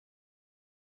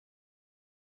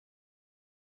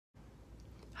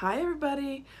Hi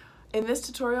everybody! In this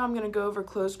tutorial I'm going to go over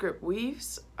closed grip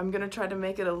weaves. I'm going to try to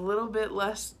make it a little bit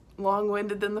less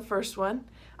long-winded than the first one.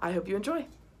 I hope you enjoy.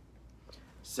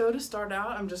 So to start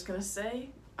out, I'm just going to say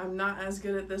I'm not as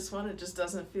good at this one, it just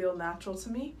doesn't feel natural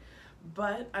to me,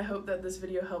 but I hope that this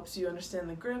video helps you understand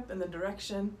the grip and the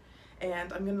direction,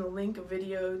 and I'm going to link a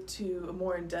video to a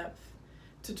more in-depth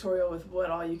tutorial with what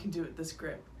all you can do with this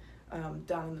grip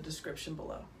down in the description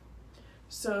below.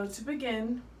 So to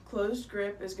begin, closed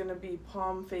grip is going to be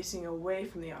palm facing away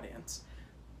from the audience.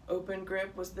 Open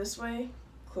grip was this way,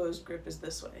 closed grip is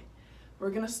this way. We're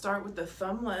going to start with the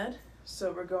thumb lead,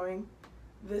 so we're going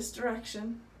this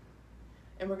direction,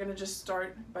 and we're going to just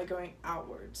start by going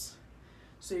outwards.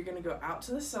 So you're going to go out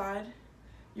to the side,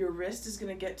 your wrist is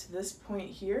going to get to this point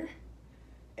here,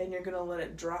 and you're going to let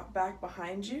it drop back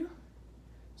behind you.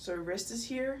 So wrist is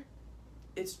here,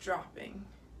 it's dropping.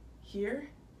 Here,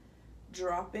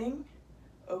 dropping,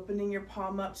 opening your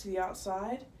palm up to the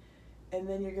outside, and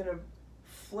then you're going to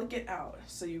flick it out.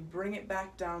 So you bring it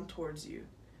back down towards you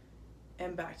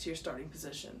and back to your starting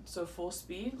position. So full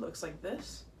speed looks like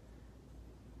this.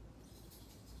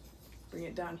 Bring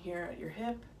it down here at your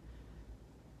hip.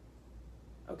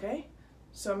 Okay,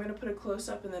 so I'm going to put a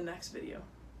close-up in the next video.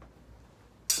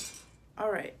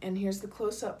 Alright, and here's the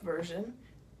close-up version.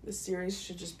 This series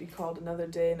should just be called Another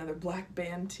Day, Another Black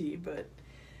Band Tee, but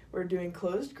we're doing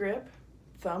closed grip,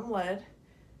 thumb lead,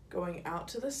 going out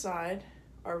to the side.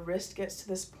 Our wrist gets to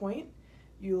this point.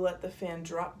 You let the fan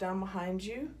drop down behind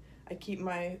you. I keep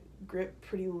my grip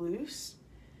pretty loose,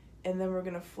 and then we're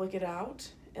going to flick it out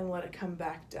and let it come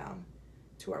back down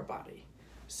to our body.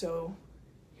 So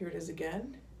here it is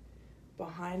again,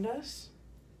 behind us,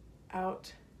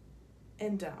 out,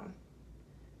 and down.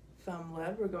 Thumb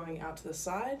lead, we're going out to the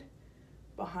side,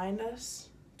 behind us,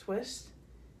 twist,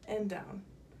 and down.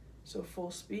 So full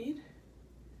speed.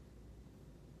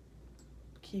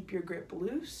 Keep your grip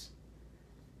loose,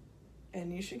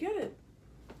 and you should get it.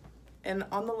 And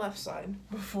on the left side,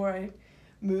 before I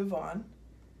move on,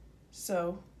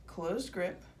 so closed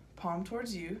grip, palm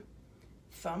towards you,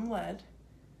 thumb lead,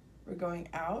 we're going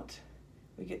out,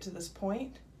 we get to this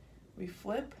point, we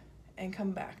flip, and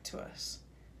come back to us.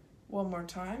 One more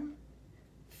time,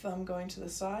 thumb going to the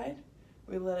side,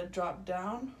 we let it drop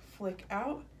down, flick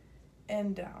out,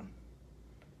 and down.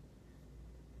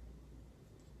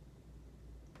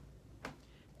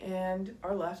 And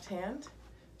our left hand,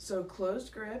 so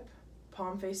closed grip,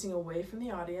 palm facing away from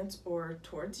the audience or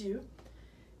towards you,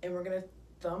 and we're going to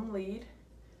thumb lead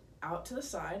out to the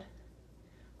side.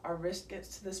 Our wrist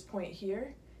gets to this point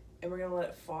here, and we're going to let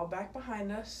it fall back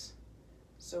behind us.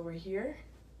 So we're here.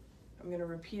 I'm going to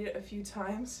repeat it a few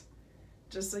times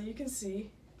just so you can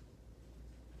see,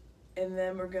 and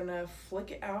then we're going to flick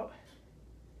it out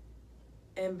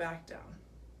and back down.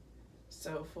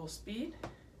 So full speed.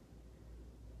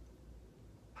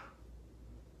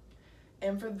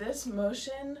 And for this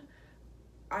motion,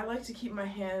 I like to keep my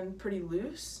hand pretty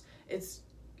loose.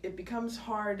 It becomes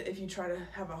hard if you try to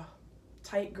have a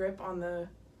tight grip on the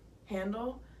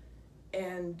handle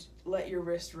and let your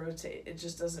wrist rotate. It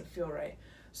just doesn't feel right.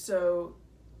 So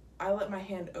I let my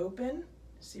hand open,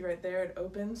 see right there, it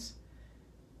opens,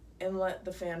 and let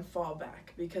the fan fall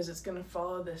back because it's gonna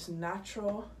follow this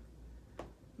natural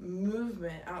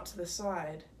movement out to the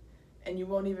side, and you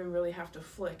won't even really have to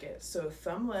flick it. So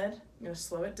thumb lead, I'm gonna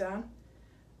slow it down,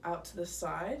 out to the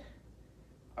side,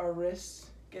 our wrist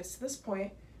gets to this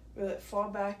point, we let it fall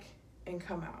back and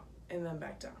come out, and then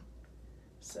back down.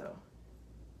 So.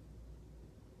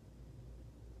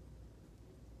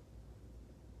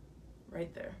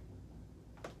 Right there.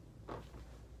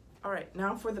 All right,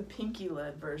 now for the pinky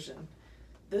lead version.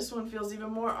 This one feels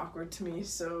even more awkward to me,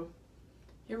 so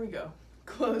here we go.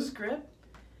 Closed grip,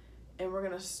 and we're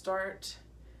gonna start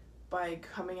by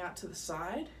coming out to the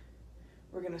side.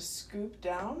 We're gonna scoop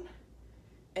down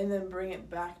and then bring it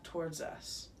back towards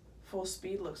us. Full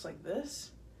speed looks like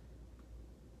this.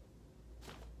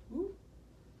 Ooh.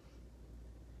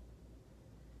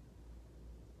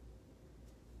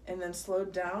 And then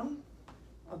slowed down,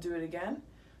 I'll do it again.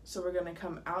 So we're gonna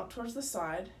come out towards the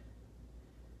side.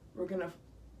 We're gonna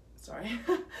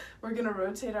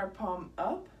rotate our palm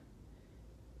up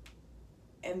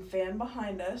and fan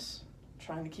behind us,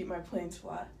 trying to keep my planes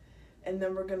flat. And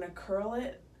then we're gonna curl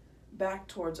it back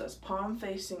towards us, palm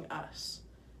facing us.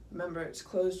 Remember, it's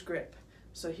closed grip.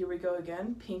 So here we go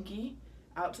again, pinky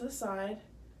out to the side,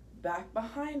 back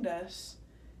behind us,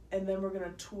 and then we're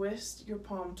gonna twist your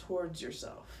palm towards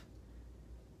yourself.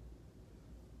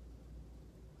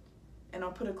 And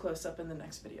I'll put a close-up in the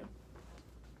next video.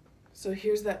 So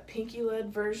here's that pinky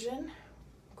lead version,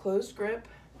 closed grip,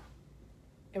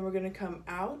 and we're going to come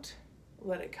out,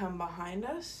 let it come behind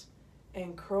us,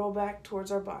 and curl back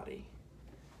towards our body.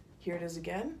 Here it is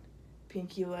again,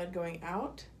 pinky lead going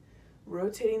out,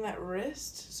 rotating that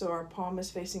wrist so our palm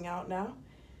is facing out now,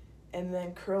 and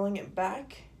then curling it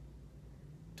back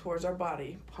towards our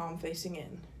body, palm facing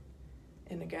in.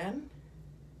 And again,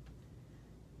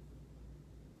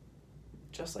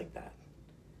 just like that.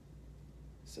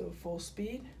 So full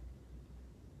speed,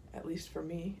 at least for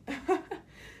me.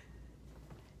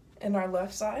 And our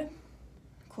left side,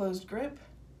 closed grip,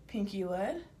 pinky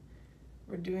lead.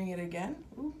 We're doing it again.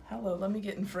 Ooh, hello, let me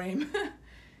get in frame.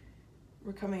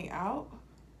 We're coming out,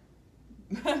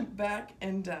 back,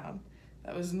 and down.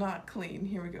 That was not clean.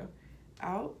 Here we go.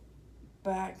 Out,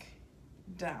 back,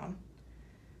 down.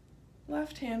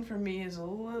 Left hand for me is a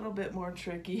little bit more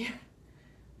tricky,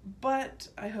 but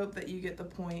I hope that you get the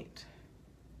point.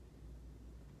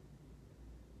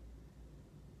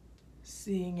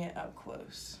 Seeing it up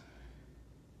close.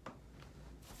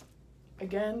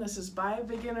 Again, this is by a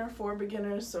beginner for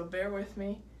beginners, so bear with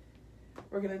me.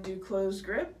 We're gonna do closed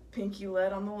grip, pinky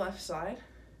lead on the left side.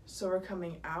 So we're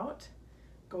coming out,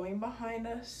 going behind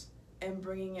us, and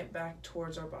bringing it back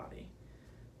towards our body.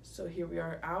 So here we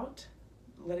are out,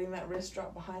 letting that wrist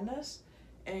drop behind us,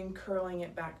 and curling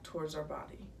it back towards our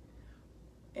body.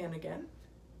 And again,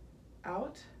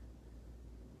 out,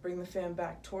 bring the fan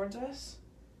back towards us,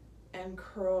 and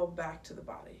curl back to the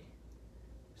body.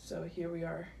 So here we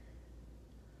are.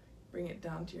 Bring it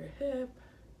down to your hip.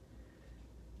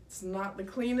 It's not the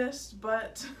cleanest,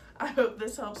 but I hope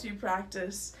this helps you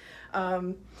practice.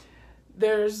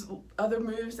 There's other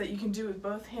moves that you can do with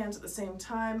both hands at the same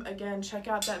time. Again, check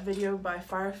out that video by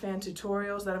Firefan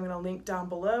Tutorials that I'm going to link down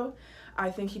below. I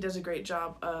think he does a great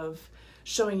job of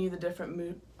showing you the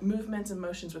different movements and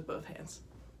motions with both hands.